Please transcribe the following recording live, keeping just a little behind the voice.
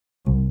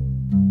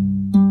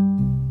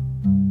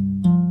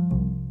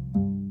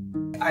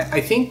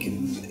I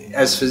think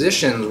as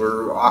physicians,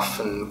 we're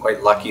often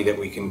quite lucky that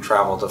we can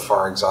travel to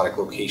far exotic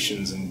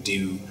locations and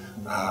do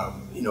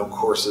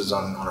courses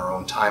on our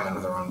own time and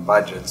with our own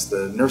budgets.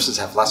 The nurses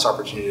have less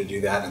opportunity to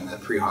do that, and the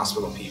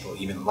pre-hospital people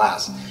even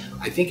less.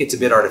 I think it's a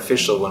bit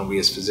artificial when we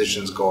as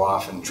physicians go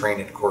off and train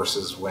at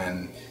courses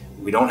when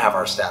we don't have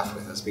our staff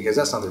with us, because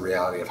that's not the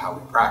reality of how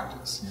we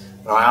practice.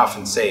 I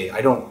often say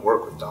I don't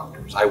work with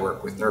doctors. I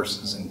work with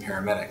nurses and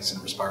paramedics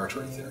and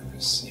respiratory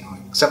therapists.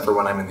 Except for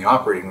when I'm in the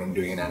operating room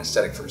doing an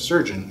anesthetic for a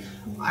surgeon,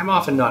 I'm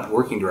often not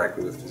working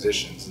directly with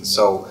physicians. And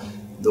so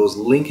those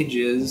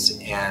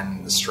linkages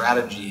and the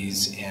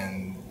strategies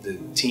and the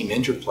team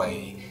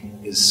interplay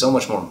is so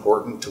much more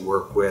important to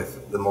work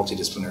with the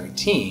multidisciplinary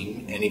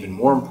team, and even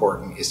more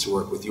important is to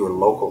work with your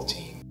local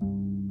team.